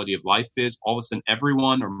their quality of life is, all of a sudden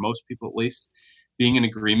everyone, or most people at least, being in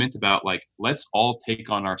agreement about let's all take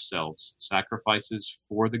on ourselves sacrifices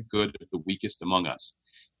for the good of the weakest among us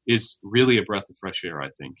is really a breath of fresh air, I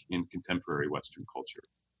think, in contemporary Western culture.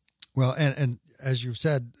 Well, and as you've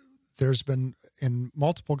said, there's been in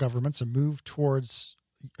multiple governments a move towards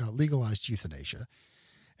legalized euthanasia.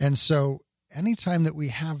 And so anytime that we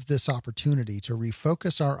have this opportunity to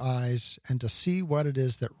refocus our eyes and to see what it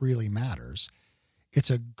is that really matters,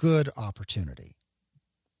 it's a good opportunity.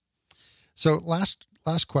 So last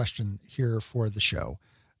question here for the show.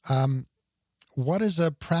 What is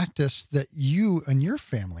a practice that you and your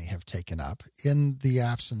family have taken up in the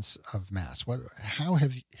absence of Mass? How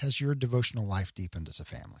has your devotional life deepened as a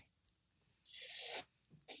family?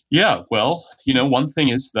 Yeah, well, one thing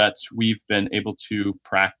is that we've been able to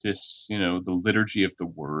practice, the liturgy of the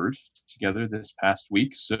Word together this past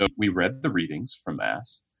week. So we read the readings from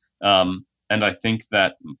Mass. And I think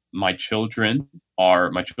that my children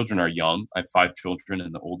are young. I have 5 children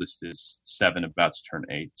and the oldest is 7, about to turn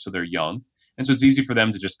 8. So they're young. And so it's easy for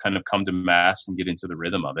them to just kind of come to Mass and get into the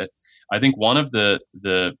rhythm of it. I think one of the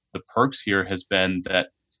perks here has been that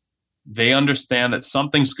they understand that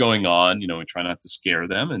something's going on, we try not to scare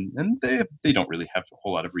them, and they don't really have a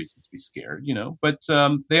whole lot of reason to be scared, but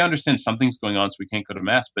they understand something's going on, so we can't go to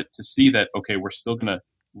Mass. But to see that, okay, we're still going to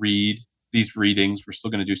read these readings, we're still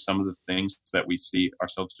going to do some of the things that we see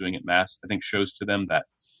ourselves doing at Mass, I think shows to them that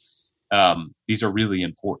these are really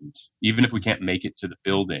important. Even if we can't make it to the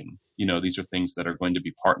building, these are things that are going to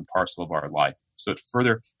be part and parcel of our life. So it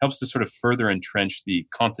further helps to sort of further entrench the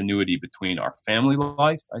continuity between our family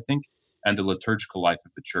life, I think, and the liturgical life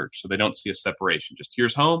of the church. So they don't see a separation. Just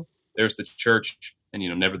here's home, there's the church, and,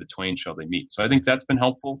 never the twain shall they meet. So I think that's been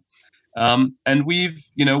helpful. And we've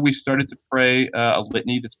started to pray a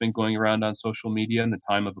litany that's been going around on social media in the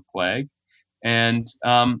time of a plague. And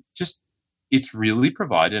it's really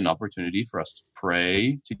provided an opportunity for us to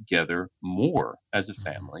pray together more as a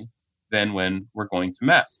family than when we're going to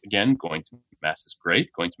Mass. Again, going to Mass is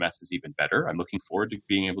great. Going to Mass is even better. I'm looking forward to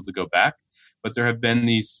being able to go back. But there have been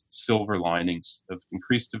these silver linings of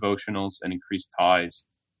increased devotionals and increased ties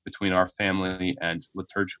between our family and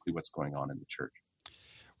liturgically what's going on in the church.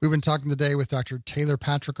 We've been talking today with Dr. Taylor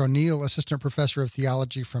Patrick O'Neill, Assistant Professor of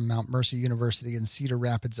Theology from Mount Mercy University in Cedar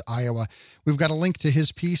Rapids, Iowa. We've got a link to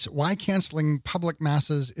his piece, Why Canceling Public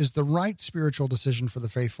Masses is the Right Spiritual Decision for the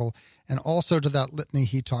Faithful, and also to that litany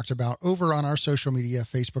he talked about over on our social media,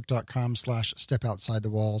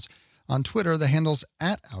 facebook.com/StepOutsideTheWalls. On Twitter, the handle's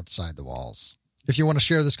 @OutsideTheWalls. If you want to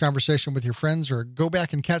share this conversation with your friends or go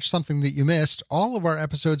back and catch something that you missed, all of our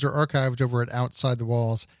episodes are archived over at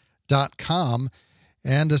OutsideTheWalls.com.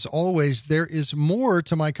 And as always, there is more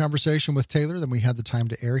to my conversation with Taylor than we had the time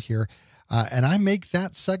to air here. And I make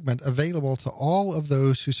that segment available to all of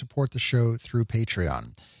those who support the show through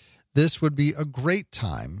Patreon. This would be a great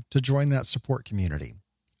time to join that support community.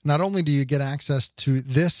 Not only do you get access to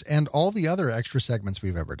this and all the other extra segments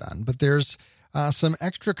we've ever done, but there's some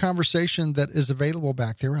extra conversation that is available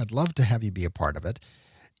back there. I'd love to have you be a part of it.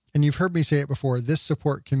 And you've heard me say it before, this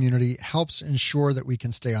support community helps ensure that we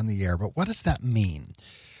can stay on the air. But what does that mean?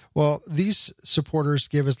 Well, these supporters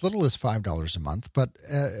give as little as $5 a month, but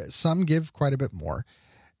some give quite a bit more.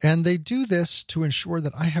 And they do this to ensure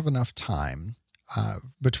that I have enough time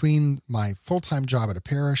between my full-time job at a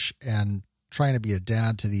parish and trying to be a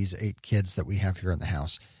dad to these 8 kids that we have here in the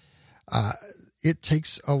house. It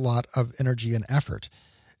takes a lot of energy and effort.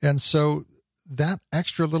 And so that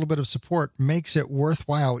extra little bit of support makes it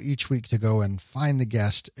worthwhile each week to go and find the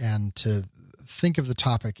guest and to think of the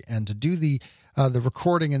topic and to do the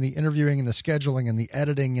recording and the interviewing and the scheduling and the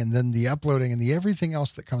editing and then the uploading and the everything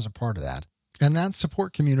else that comes a part of that. And that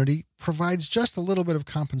support community provides just a little bit of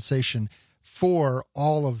compensation for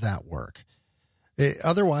all of that work.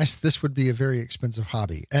 Otherwise, this would be a very expensive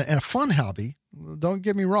hobby and a fun hobby. Don't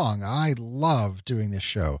get me wrong. I love doing this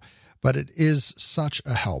show, but it is such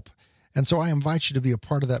a help. And so I invite you to be a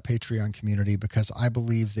part of that Patreon community because I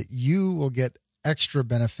believe that you will get extra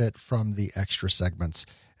benefit from the extra segments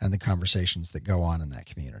and the conversations that go on in that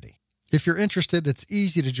community. If you're interested, it's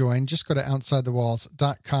easy to join. Just go to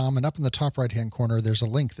OutsideTheWalls.com, and up in the top right-hand corner, there's a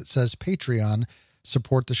link that says Patreon,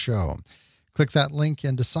 support the show. Click that link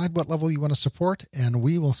and decide what level you want to support, and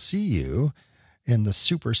we will see you in the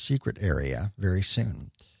super secret area very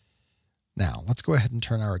soon. Now, let's go ahead and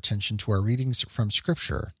turn our attention to our readings from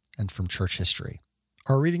Scripture and from church history.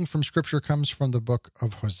 Our reading from Scripture comes from the book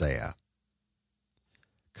of Hosea.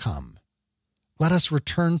 Come, let us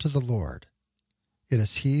return to the Lord. It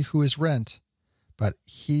is he who is rent, but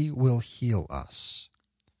he will heal us.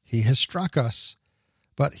 He has struck us,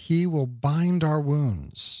 but he will bind our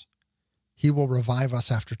wounds. He will revive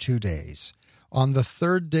us after 2 days. On the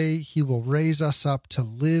 3rd day, he will raise us up to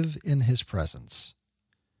live in his presence.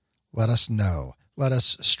 Let us know, let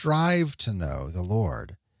us strive to know the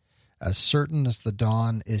Lord, as certain as the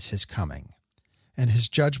dawn is his coming, and his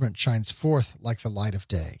judgment shines forth like the light of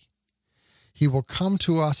day. He will come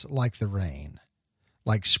to us like the rain,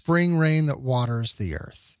 like spring rain that waters the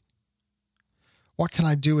earth. What can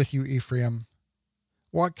I do with you, Ephraim?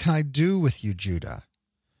 What can I do with you, Judah?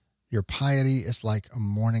 Your piety is like a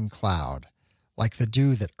morning cloud, like the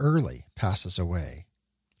dew that early passes away.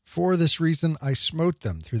 For this reason I smote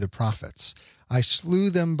them through the prophets. I slew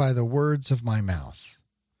them by the words of my mouth.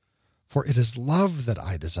 For it is love that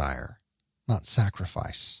I desire, not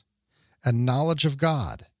sacrifice, and knowledge of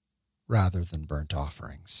God rather than burnt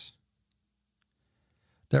offerings.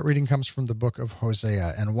 That reading comes from the book of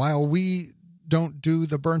Hosea. And while we don't do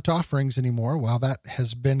the burnt offerings anymore, while that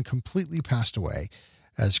has been completely passed away,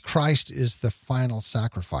 as Christ is the final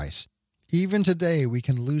sacrifice, even today we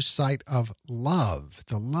can lose sight of love,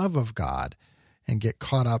 the love of God, and get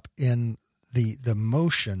caught up in the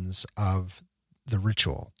motions of the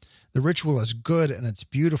ritual. The ritual is good and it's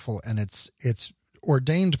beautiful and it's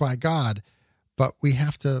ordained by God, but we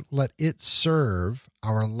have to let it serve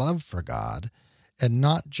our love for God and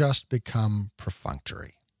not just become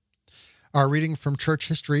perfunctory. Our reading from church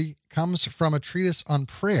history comes from a treatise on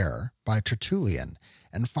prayer by Tertullian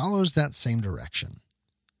and follows that same direction.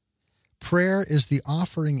 Prayer is the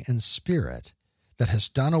offering in spirit that has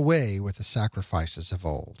done away with the sacrifices of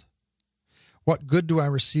old. What good do I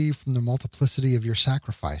receive from the multiplicity of your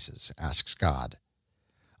sacrifices? Asks God.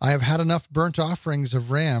 I have had enough burnt offerings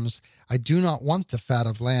of rams. I do not want the fat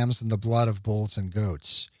of lambs and the blood of bulls and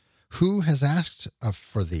goats. Who has asked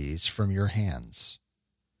for these from your hands?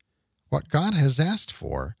 What God has asked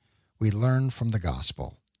for, we learn from the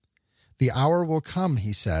gospel. The hour will come,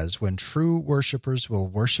 he says, when true worshipers will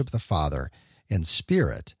worship the Father in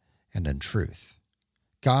spirit and in truth.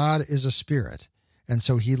 God is a spirit, and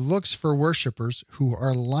so he looks for worshipers who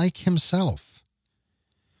are like himself.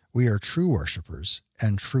 We are true worshipers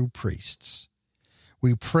and true priests.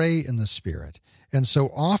 We pray in the Spirit, and so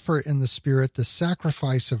offer in the Spirit the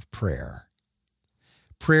sacrifice of prayer.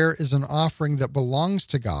 Prayer is an offering that belongs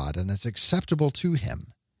to God and is acceptable to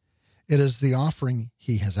him. It is the offering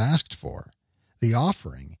he has asked for, the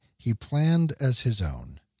offering he planned as his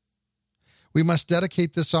own. We must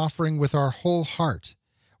dedicate this offering with our whole heart.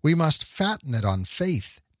 We must fatten it on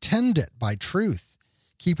faith, tend it by truth,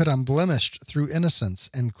 keep it unblemished through innocence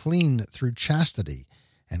and clean through chastity,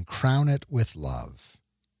 and crown it with love.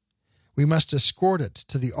 We must escort it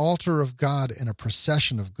to the altar of God in a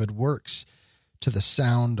procession of good works, to the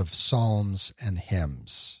sound of psalms and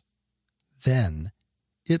hymns. Then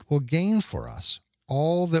it will gain for us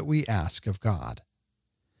all that we ask of God.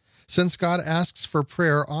 Since God asks for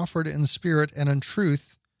prayer offered in spirit and in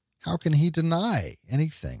truth, how can he deny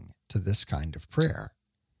anything to this kind of prayer?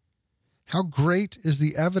 How great is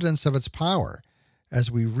the evidence of its power as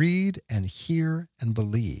we read and hear and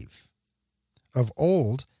believe. Of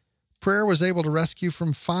old, prayer was able to rescue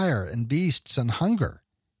from fire and beasts and hunger,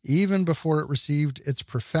 even before it received its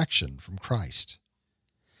perfection from Christ.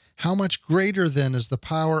 How much greater, then, is the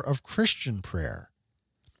power of Christian prayer?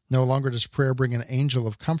 No longer does prayer bring an angel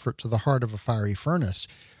of comfort to the heart of a fiery furnace,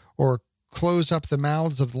 or close up the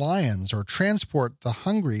mouths of lions, or transport the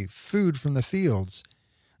hungry food from the fields.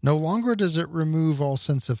 No longer does it remove all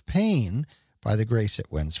sense of pain by the grace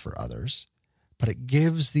it wins for others, but it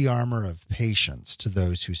gives the armor of patience to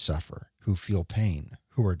those who suffer, who feel pain,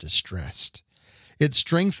 who are distressed. It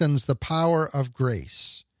strengthens the power of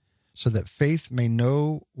grace so that faith may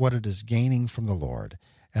know what it is gaining from the Lord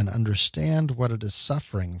and understand what it is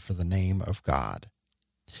suffering for the name of God.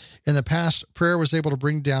 In the past, prayer was able to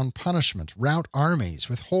bring down punishment, rout armies,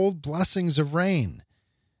 withhold blessings of rain.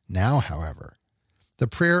 Now, however, the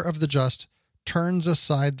prayer of the just turns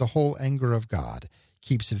aside the whole anger of God,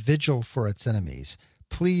 keeps vigil for its enemies,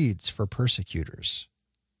 pleads for persecutors.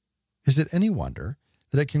 Is it any wonder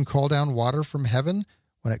that it can call down water from heaven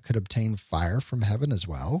when it could obtain fire from heaven as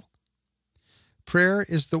well? Prayer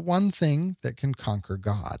is the one thing that can conquer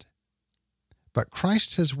God. But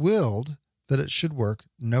Christ has willed that it should work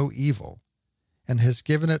no evil, and has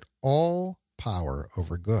given it all power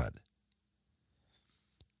over good.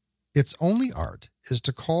 Its only art is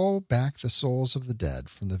to call back the souls of the dead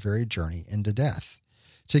from the very journey into death,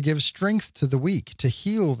 to give strength to the weak, to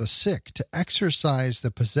heal the sick, to exorcise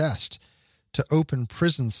the possessed, to open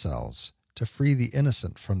prison cells, to free the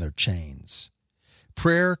innocent from their chains.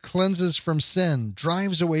 Prayer cleanses from sin,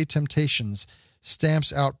 drives away temptations,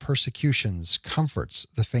 stamps out persecutions, comforts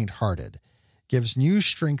the faint-hearted, gives new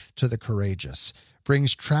strength to the courageous,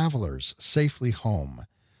 brings travelers safely home,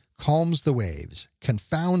 calms the waves,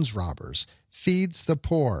 confounds robbers, feeds the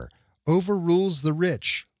poor, overrules the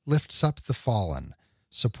rich, lifts up the fallen,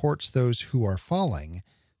 supports those who are falling,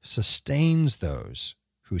 sustains those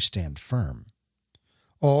who stand firm.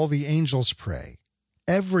 All the angels pray.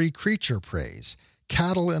 Every creature prays.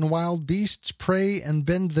 Cattle and wild beasts pray and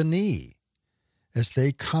bend the knee. As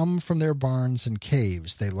they come from their barns and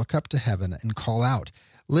caves, they look up to heaven and call out,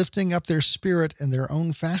 lifting up their spirit in their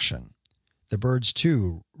own fashion. The birds,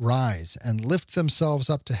 too, rise and lift themselves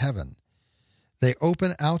up to heaven. They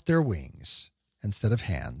open out their wings, instead of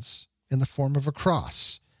hands, in the form of a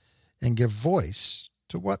cross, and give voice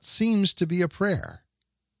to what seems to be a prayer.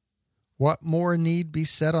 What more need be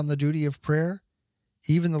said on the duty of prayer?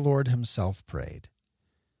 Even the Lord himself prayed.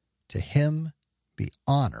 To him be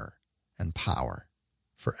honor and power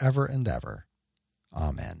forever and ever.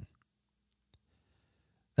 Amen.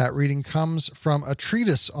 That reading comes from a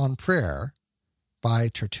treatise on prayer by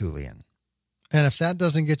Tertullian. And if that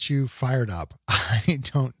doesn't get you fired up, I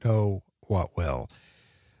don't know what will.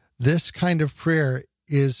 This kind of prayer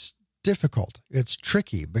is difficult. It's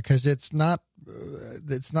tricky because it's not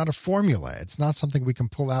a formula. It's not something we can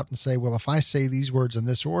pull out and say, well, if I say these words in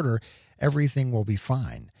this order, everything will be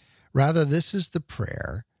fine. Rather, this is the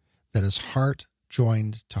prayer that is heart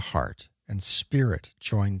joined to heart and spirit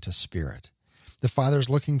joined to spirit. The Father's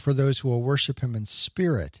looking for those who will worship him in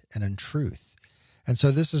spirit and in truth. And so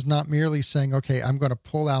this is not merely saying, okay, I'm going to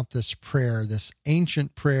pull out this prayer, this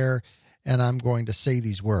ancient prayer, and I'm going to say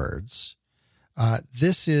these words.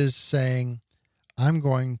 This is saying, I'm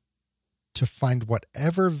going to find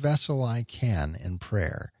whatever vessel I can in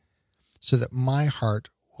prayer so that my heart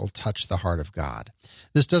will touch the heart of God.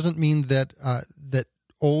 This doesn't mean that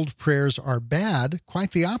old prayers are bad,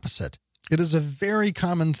 quite the opposite. It is a very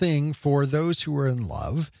common thing for those who are in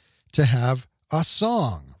love to have a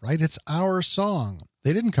song, right? It's our song.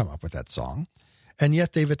 They didn't come up with that song, and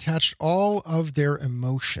yet they've attached all of their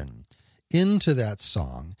emotion into that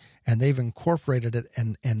song, and they've incorporated it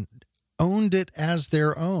and owned it as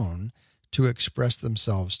their own to express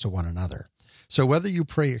themselves to one another. So whether you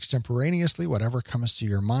pray extemporaneously, whatever comes to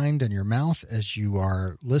your mind and your mouth as you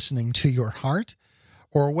are listening to your heart,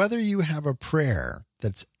 or whether you have a prayer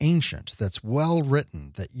that's ancient, that's well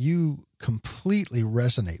written, that you completely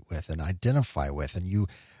resonate with and identify with, and you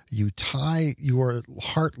tie your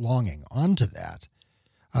heart longing onto that,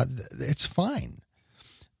 it's fine.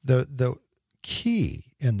 The key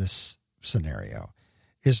in this scenario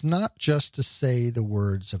is not just to say the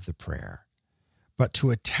words of the prayer, but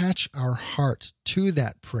to attach our heart to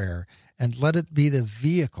that prayer and let it be the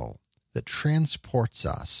vehicle that transports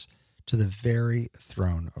us to the very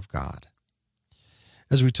throne of God.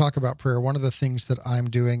 As we talk about prayer, one of the things that I'm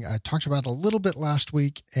doing, I talked about a little bit last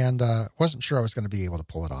week and wasn't sure I was going to be able to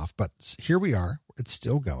pull it off, but here we are. It's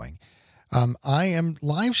still going. I am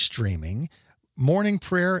live streaming morning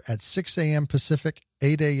prayer at 6 a.m. Pacific,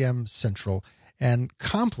 8 a.m. Central, and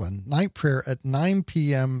Compline night prayer at 9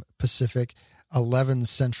 p.m. Pacific, 11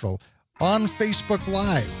 Central on Facebook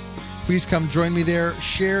Live. Please come join me there.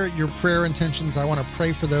 Share your prayer intentions. I want to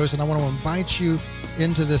pray for those, and I want to invite you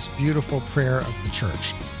into this beautiful prayer of the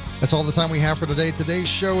church. That's all the time we have for today. Today's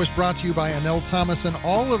show is brought to you by Anel Thomas and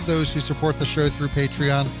all of those who support the show through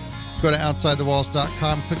Patreon. Go to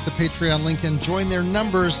OutsideTheWalls.com, click the Patreon link, and join their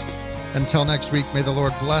numbers. Until next week, may the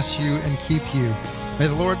Lord bless you and keep you. May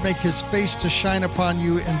the Lord make his face to shine upon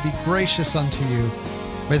you and be gracious unto you.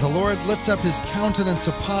 May the Lord lift up his countenance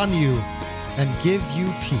upon you and give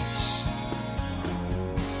you peace.